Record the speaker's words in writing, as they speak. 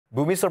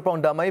Bumi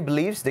Serpong Damai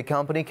believes the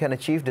company can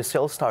achieve the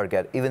sales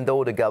target even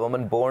though the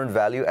government-borne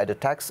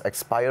value-added tax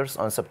expires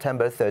on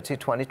September 30,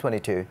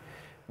 2022.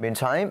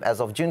 Meantime,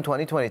 as of June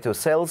 2022,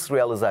 sales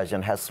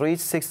realization has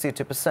reached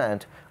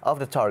 62% of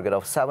the target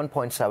of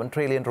 7.7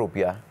 trillion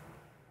rupiah.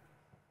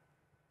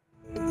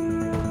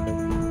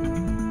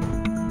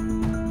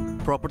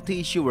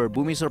 Property issuer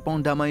Bumi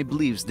Serpong Damai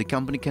believes the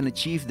company can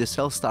achieve the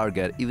sales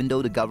target even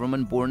though the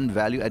government-borne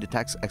value-added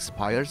tax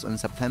expires on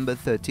September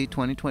 30,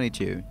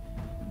 2022.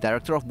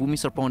 Director of Bumi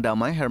Serpong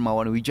Damai,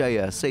 Hermawan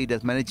Wijaya, said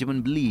that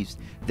management believes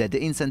that the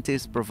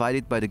incentives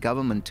provided by the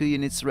government to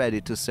units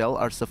ready to sell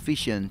are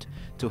sufficient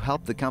to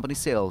help the company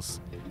sales.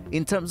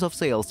 In terms of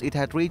sales, it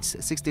had reached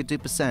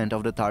 62%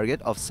 of the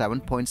target of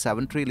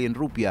 7.7 trillion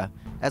rupiah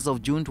as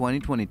of June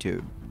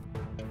 2022.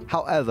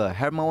 However,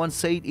 Hermawan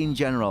said in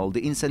general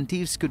the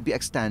incentives could be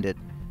extended.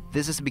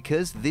 This is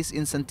because these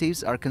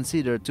incentives are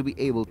considered to be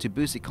able to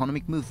boost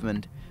economic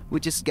movement,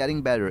 which is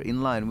getting better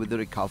in line with the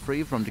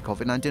recovery from the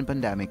COVID-19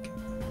 pandemic.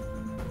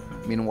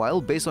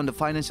 Meanwhile, based on the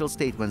financial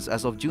statements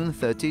as of June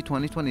 30,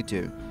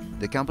 2022,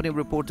 the company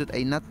reported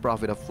a net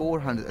profit of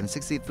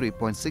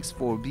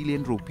 463.64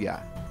 billion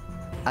rupiah.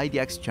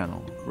 IDX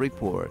Channel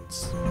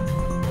reports.